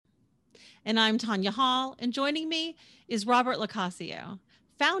And I'm Tanya Hall, and joining me is Robert Locascio,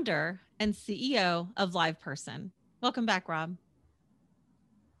 founder and CEO of LivePerson. Welcome back, Rob.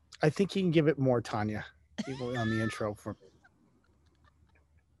 I think you can give it more, Tanya, even on the intro for me.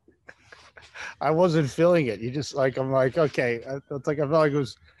 I wasn't feeling it. You just like, I'm like, okay. It's like, I felt like it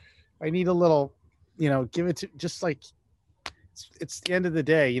was, I need a little, give it to just like, it's the end of the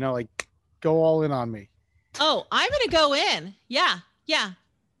day, like go all in on me. Oh, I'm going to go in. Yeah. Yeah.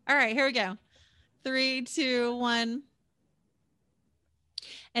 All right, here we go. Three, two, one.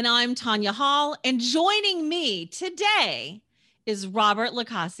 And I'm Tanya Hall. And joining me today is Robert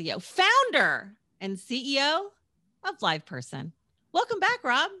Locascio, founder and CEO of LivePerson. Welcome back,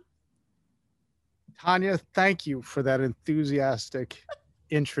 Rob. Tanya, thank you for that enthusiastic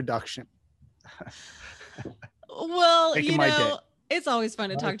introduction. Well, Making my day. it's always fun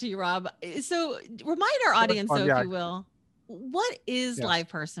to talk to you, Rob. So, remind our So much audience, fun. though, if Yeah. you will, what is Yes.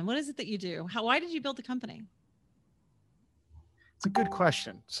 LivePerson? What is it that you do? Why did you build the company? It's a good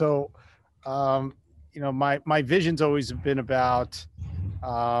question. So, um, my vision's always been about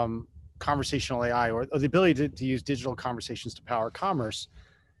um, conversational AI or the ability to use digital conversations to power commerce.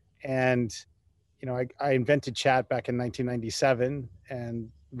 And, I invented chat back in 1997 and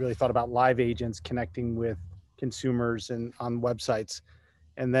really thought about live agents connecting with consumers and on websites.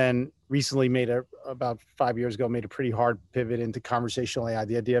 And then recently about 5 years ago, made a pretty hard pivot into conversational AI.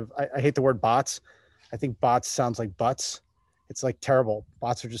 The idea of, I hate the word bots. I think bots sounds like butts. It's like terrible.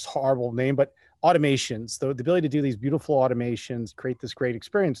 Bots are just horrible name, but automations, the ability to do these beautiful automations, create this great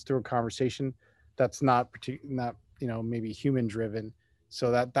experience through a conversation that's not maybe human driven. So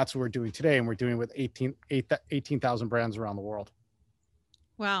that's what we're doing today. And we're doing it with 18,000 brands around the world.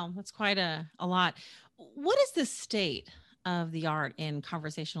 Wow, that's quite a lot. What is the state of the art in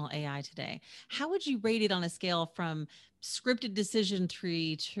conversational AI today? How would you rate it on a scale from scripted decision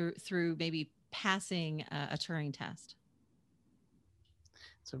tree through maybe passing a Turing test?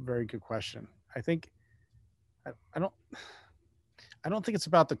 It's a very good question. I think I, I don't I don't think it's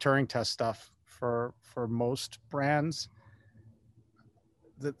about the Turing test stuff for most brands.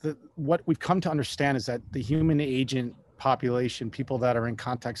 What we've come to understand is that the human agent population, people that are in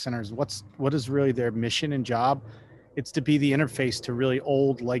contact centers, what is really their mission and job? It's to be the interface to really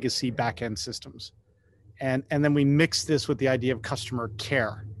old legacy back end systems, and then we mix this with the idea of customer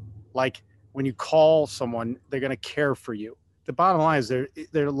care, like when you call someone, they're going to care for you. The bottom line is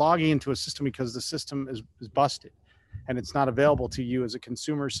they're logging into a system because the system is busted and it's not available to you as a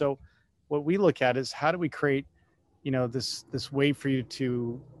consumer. So what we look at is how do we create this way for you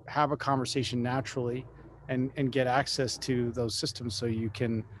to have a conversation naturally and get access to those systems so you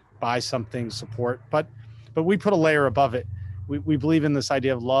can buy something, support, but we put a layer above it. We believe in this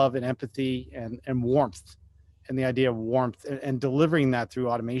idea of love and empathy and warmth, and the idea of warmth and delivering that through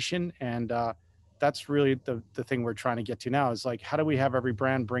automation. And that's really the thing we're trying to get to now is like, how do we have every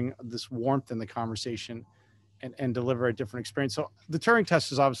brand bring this warmth in the conversation and deliver a different experience? So the Turing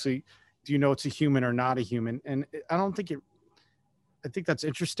test is obviously, do you know it's a human or not a human? And I don't think I think that's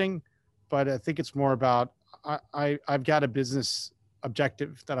interesting, but I think it's more about, I've got a business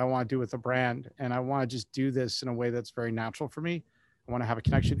objective that I want to do with a brand, and I want to just do this in a way that's very natural for me. I want to have a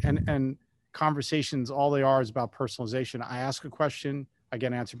connection, and conversations, all they are is about personalization. I ask a question, I get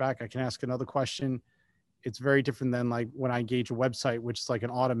an answer back. I can ask another question. It's very different than like when I engage a website, which is like an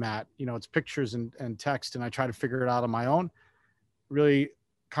automat. It's pictures and text, and I try to figure it out on my own. Really,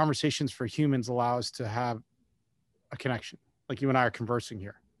 conversations for humans allow us to have a connection, like you and I are conversing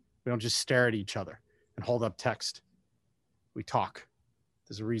here. We don't just stare at each other and hold up text. We talk.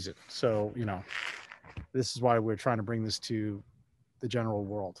 There's a reason. So, this is why we're trying to bring this to the general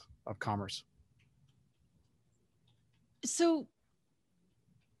world of commerce. So,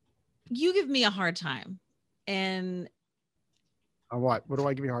 you give me a hard time, and On what? What do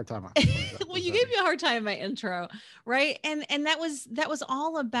I give you a hard time on? What is that? well, What does you that gave mean? me a hard time in my intro, right? And that was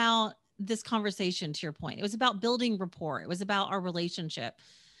all about this conversation. To your point, it was about building rapport. It was about our relationship.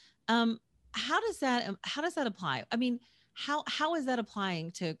 Um, how does that apply? I mean, how is that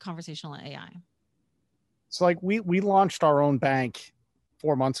applying to conversational AI? So like we launched our own bank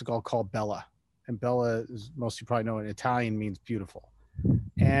 4 months ago called Bella. And Bella, is most of you probably know, in Italian means beautiful.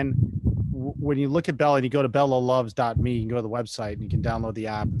 And when you look at Bella and you go to bellaloves.me, you can go to the website and you can download the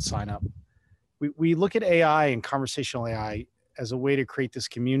app and sign up. We look at AI and conversational AI as a way to create this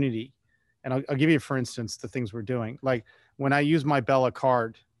community. And I'll give you, for instance, the things we're doing. Like when I use my Bella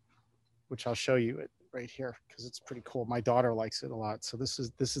card, which I'll show you it right here because it's pretty cool. My daughter likes it a lot. So this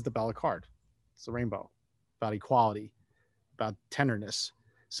is the Bella card. It's the rainbow, about equality, about tenderness.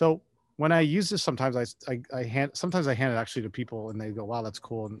 So when I use this, sometimes sometimes I hand it actually to people and they go, wow, that's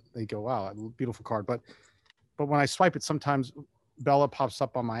cool. And they go, wow, beautiful card. But when I swipe it, sometimes Bella pops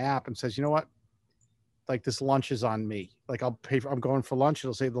up on my app and says, you know what? Like this lunch is on me. Like I'm going for lunch.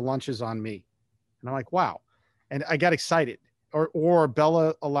 It'll say the lunch is on me. And I'm like, wow. And I got excited. Or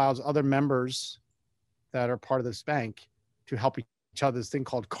Bella allows other members that are part of this bank to help each other. This thing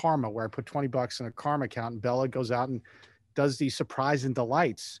called Karma, where I put $20 in a Karma account and Bella goes out and does these surprise and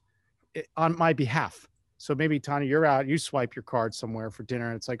delights on my behalf. So maybe Tanya, you're out, you swipe your card somewhere for dinner.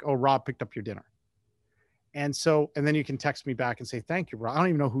 And it's like, oh, Rob picked up your dinner. And then you can text me back and say, thank you, Rob. I don't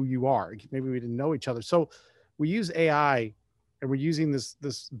even know who you are. Maybe we didn't know each other. So we use AI and we're using this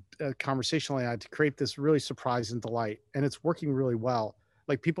conversational AI to create this really surprise and delight. And it's working really well.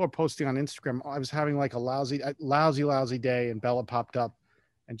 Like people are posting on Instagram. I was having like a lousy day and Bella popped up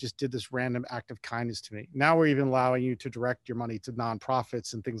and just did this random act of kindness to me. Now we're even allowing you to direct your money to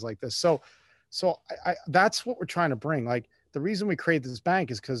nonprofits and things like this. So that's what we're trying to bring. Like the reason we created this bank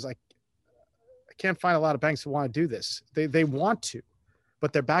is because I can't find a lot of banks that want to do this. They want to,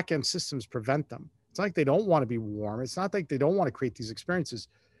 but their back end systems prevent them. It's not like they don't want to be warm. It's not like they don't want to create these experiences.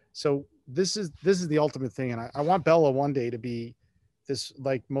 So this is the ultimate thing. And I want Bella one day to be this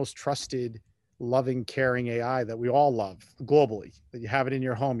like most trusted, loving, caring AI that we all love globally, that you have it in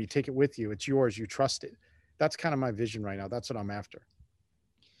your home, you take it with you, it's yours, you trust it. That's kind of my vision right now. That's what I'm after.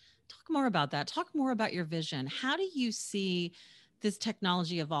 Talk more about that. Talk more about your vision. How do you see this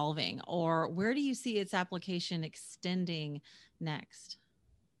technology evolving, or where do you see its application extending next?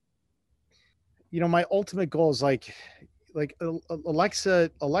 You know, my ultimate goal is like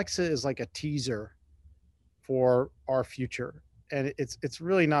Alexa is like a teaser for our future. And it's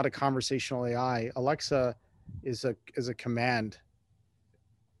really not a conversational AI. Alexa is a command,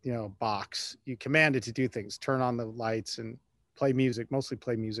 box. You command it to do things, turn on the lights and play music, mostly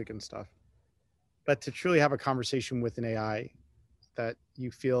play music and stuff. But to truly have a conversation with an AI that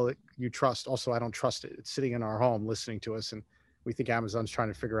you feel that you trust. Also, I don't trust it. It's sitting in our home listening to us, and we think Amazon's trying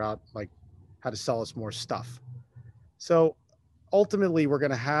to figure out like how to sell us more stuff. So ultimately, we're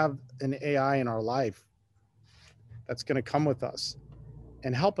going to have an AI in our life that's going to come with us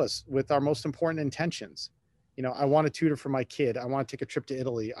and help us with our most important intentions. I want to tutor for my kid. I want to take a trip to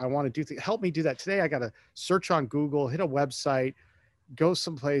Italy. I want to do things. Help me do that. Today, I got to search on Google, hit a website, go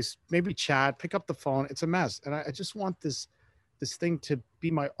someplace, maybe chat, pick up the phone. It's a mess. And I just want this thing to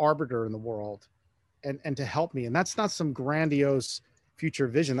be my arbiter in the world and to help me. And that's not some grandiose future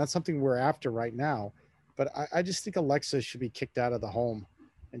vision. That's something we're after right now. But I just think Alexa should be kicked out of the home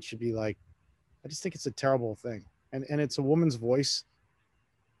and should be like, I just think it's a terrible thing. And it's a woman's voice.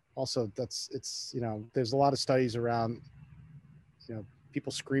 Also, there's a lot of studies around,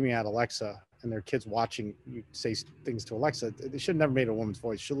 people screaming at Alexa and their kids watching you say things to Alexa. They should have never made a woman's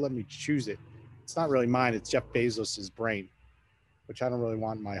voice. Should let me choose it. It's not really mine. It's Jeff Bezos's brain, which I don't really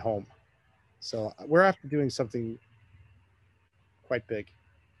want in my home. So we're after doing something quite big.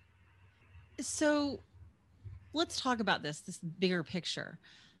 So let's talk about this bigger picture.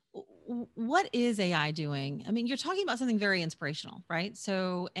 What is AI doing? I mean, you're talking about something very inspirational, right?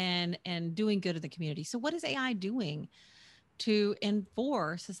 So, and doing good in the community. So what is AI doing to and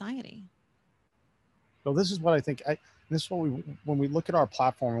for society? So this is what I think. This is what when we look at our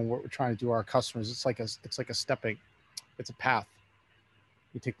platform and what we're trying to do our customers, it's like a path.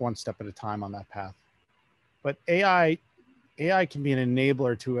 You take one step at a time on that path. But AI can be an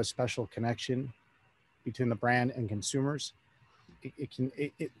enabler to a special connection between the brand and consumers.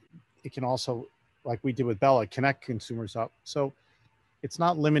 It can also, like we did with Bella, connect consumers up. So it's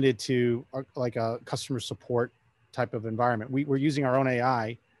not limited to like a customer support type of environment. We're using our own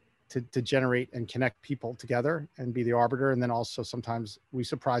AI to generate and connect people together and be the arbiter. And then also sometimes we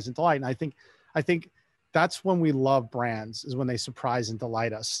surprise and delight. And I think that's when we love brands, is when they surprise and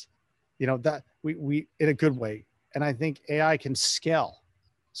delight us, that we in a good way. And I think AI can scale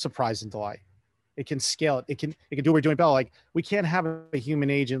surprise and delight. It can scale it. It can do what we're doing, Bella. Like we can't have a human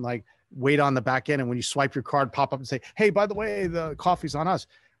agent like wait on the back end and when you swipe your card, pop up and say, hey, by the way, the coffee's on us.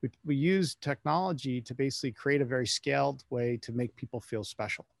 We use technology to basically create a very scaled way to make people feel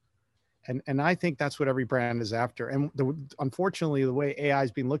special. And I think that's what every brand is after. And unfortunately, the way AI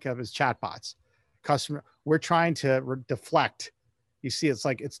is being looked at is chatbots. We're trying to deflect. You see,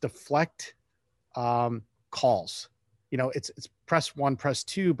 it's deflect calls. It's press one, press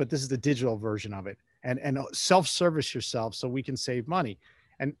two, but this is the digital version of it. And self-service yourself so we can save money.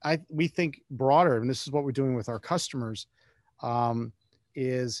 And we think broader, and this is what we're doing with our customers,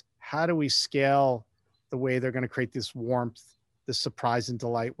 is how do we scale the way they're going to create this warmth, this surprise and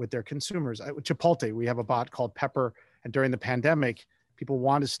delight with their consumers. Chipotle, we have a bot called Pepper. And during the pandemic, People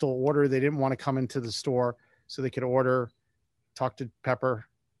wanted to still order. They didn't want to come into the store, so they could order, talk to Pepper,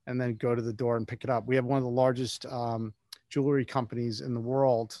 and then go to the door and pick it up. We have one of the largest jewelry companies in the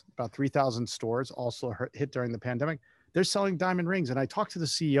world, about 3,000 stores, also hit during the pandemic. They're selling diamond rings. And I talked to the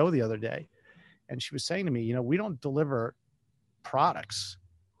CEO the other day, and she was saying to me, you know, we don't deliver products.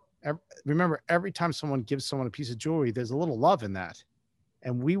 Remember, every time someone gives someone a piece of jewelry, there's a little love in that.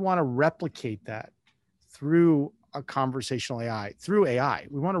 And we want to replicate that through a conversational AI, through AI.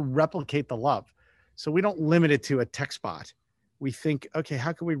 We want to replicate the love. So we don't limit it to a text bot. We think, okay,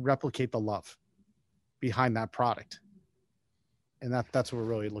 how can we replicate the love behind that product? And that's what we're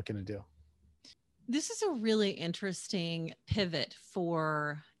really looking to do. This is a really interesting pivot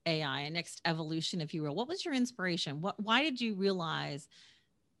for AI, a next evolution, if you will. What was your inspiration? Why did you realize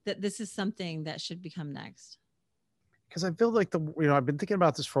that this is something that should become next? Because I feel like I've been thinking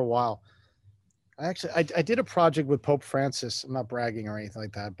about this for a while. I did a project with Pope Francis. I'm not bragging or anything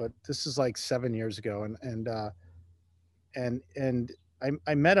like that, but this is like 7 years ago. And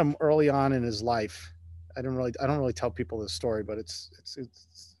I met him early on in his life. I don't really tell people this story, but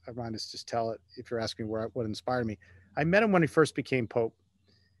I might just tell it if you're asking what inspired me. I met him when he first became Pope,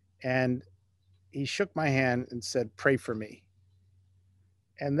 and he shook my hand and said, "Pray for me."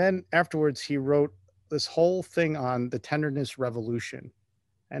 And then afterwards, he wrote this whole thing on the tenderness revolution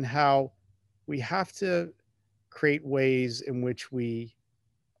and how we have to create ways in which we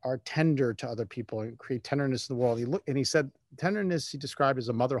are tender to other people and create tenderness in the world. He said tenderness he described as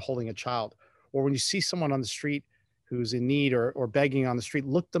a mother holding a child, or when you see someone on the street who's in need or begging on the street,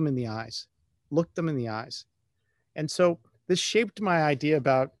 look them in the eyes. And so this shaped my idea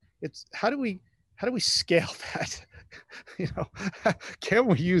about how do we scale that? Can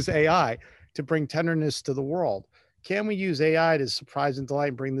we use AI to bring tenderness to the world? Can we use AI to surprise and delight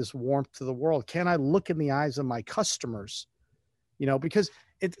and bring this warmth to the world? Can I look in the eyes of my customers? Because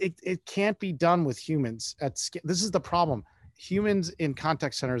it can't be done with humans at scale. This is the problem. Humans in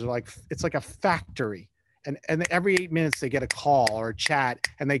contact centers are it's like a factory. And every 8 minutes they get a call or a chat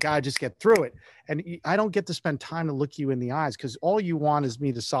and they gotta just get through it. And I don't get to spend time to look you in the eyes because all you want is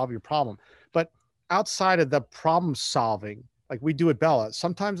me to solve your problem. But outside of the problem solving, like we do at Bella,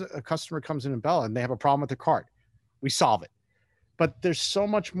 sometimes a customer comes in Bella and they have a problem with their card. We solve it. But there's so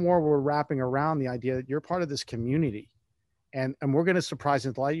much more we're wrapping around the idea that you're part of this community. And we're going to surprise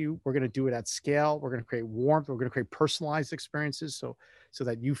and delight you. We're going to do it at scale. We're going to create warmth. We're going to create personalized experiences so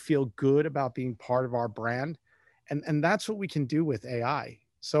that you feel good about being part of our brand. And that's what we can do with AI.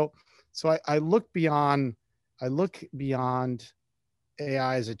 So I look beyond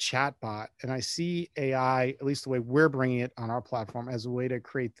AI as a chat bot, and I see AI, at least the way we're bringing it on our platform, as a way to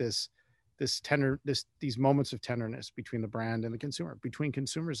create these moments of tenderness between the brand and the consumer, between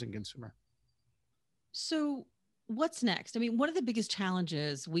consumers and consumer. So what's next? I mean, one of the biggest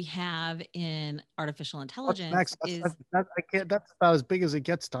challenges we have in artificial intelligence is that's about as big as it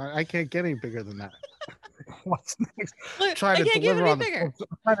gets, Don. I can't get any bigger than that. What's next? Look, trying to deliver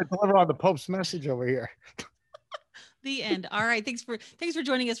on the Pope's message over here. The end. All right. Thanks for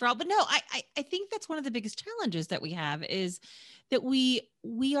joining us, Rob. But no, I think that's one of the biggest challenges that we have is that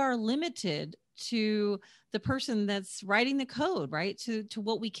we are limited to the person that's writing the code, right? To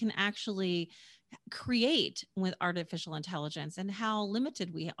what we can actually create with artificial intelligence and how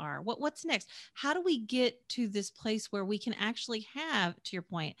limited we are. What's next? How do we get to this place where we can actually have, to your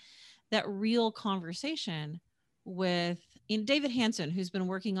point, that real conversation with David Hanson, who's been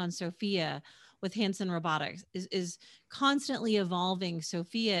working on Sophia with Hanson Robotics, is constantly evolving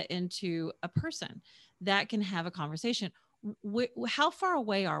Sophia into a person that can have a conversation. How far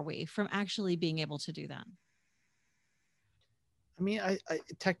away are we from actually being able to do that? I mean, I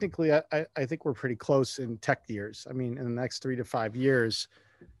technically, I think we're pretty close in tech years. I mean, in the next 3 to 5 years,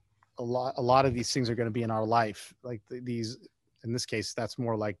 a lot of these things are going to be in our life. Like these, in this case, that's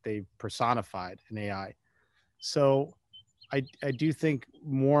more like they personified in AI. So I do think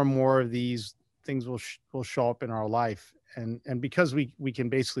more and more of these things will show up in our life. And because we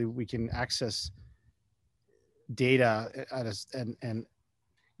can access data and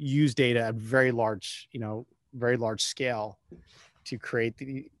use data at very large scale to create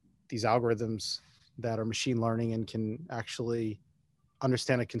these algorithms that are machine learning and can actually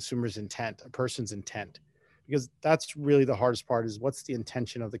understand a consumer's intent, a person's intent, because that's really the hardest part is what's the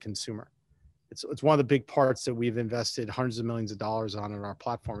intention of the consumer. It's one of the big parts that we've invested hundreds of millions of dollars on in our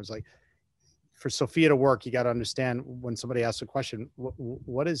platform. Is like for Sophia to work, you got to understand when somebody asks a question,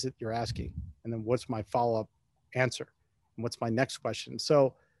 what is it you're asking? And then what's my follow-up answer? And what's my next question?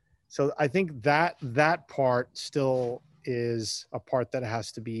 So I think that part still is a part that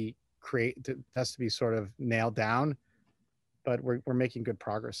has to be sort of nailed down. but we're making good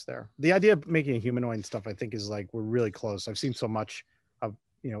progress there. The idea of making a humanoid and stuff, I think, is like we're really close. I've seen so much of,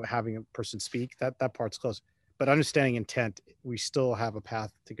 you know, having a person speak, that part's close, but understanding intent, we still have a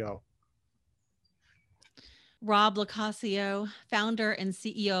path to go. Rob LoCascio, founder and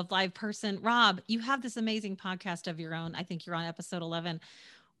CEO of Live Person. Rob, you have this amazing podcast of your own. I think you're on episode 11.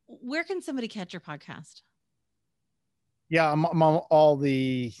 Where can somebody catch your podcast? Yeah, I'm on all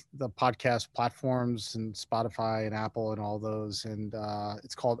the podcast platforms and Spotify and Apple and all those, and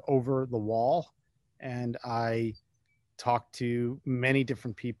it's called Over the Wall, and I talk to many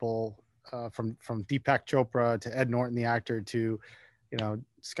different people, from Deepak Chopra to Ed Norton, the actor, to, you know,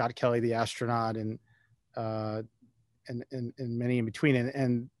 Scott Kelly, the astronaut, uh, and many in between.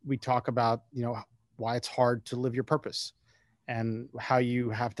 And we talk about, you know, why it's hard to live your purpose and how you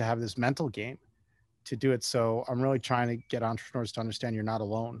have to have this mental game to do it. So I'm really trying to get entrepreneurs to understand you're not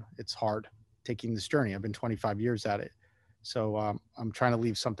alone. It's hard taking this journey. I've been 25 years at it. So I'm trying to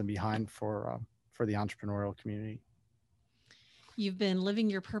leave something behind for the entrepreneurial community. You've been living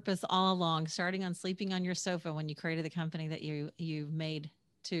your purpose all along, starting on sleeping on your sofa when you created the company that you've made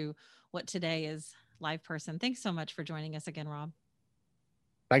to what today is Live Person. Thanks so much for joining us again, Rob.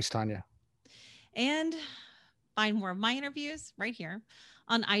 Thanks, Tanya. And find more of my interviews right here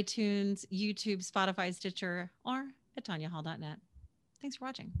on iTunes, YouTube, Spotify, Stitcher, or at tanyahall.net. Thanks for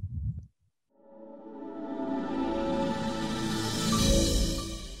watching.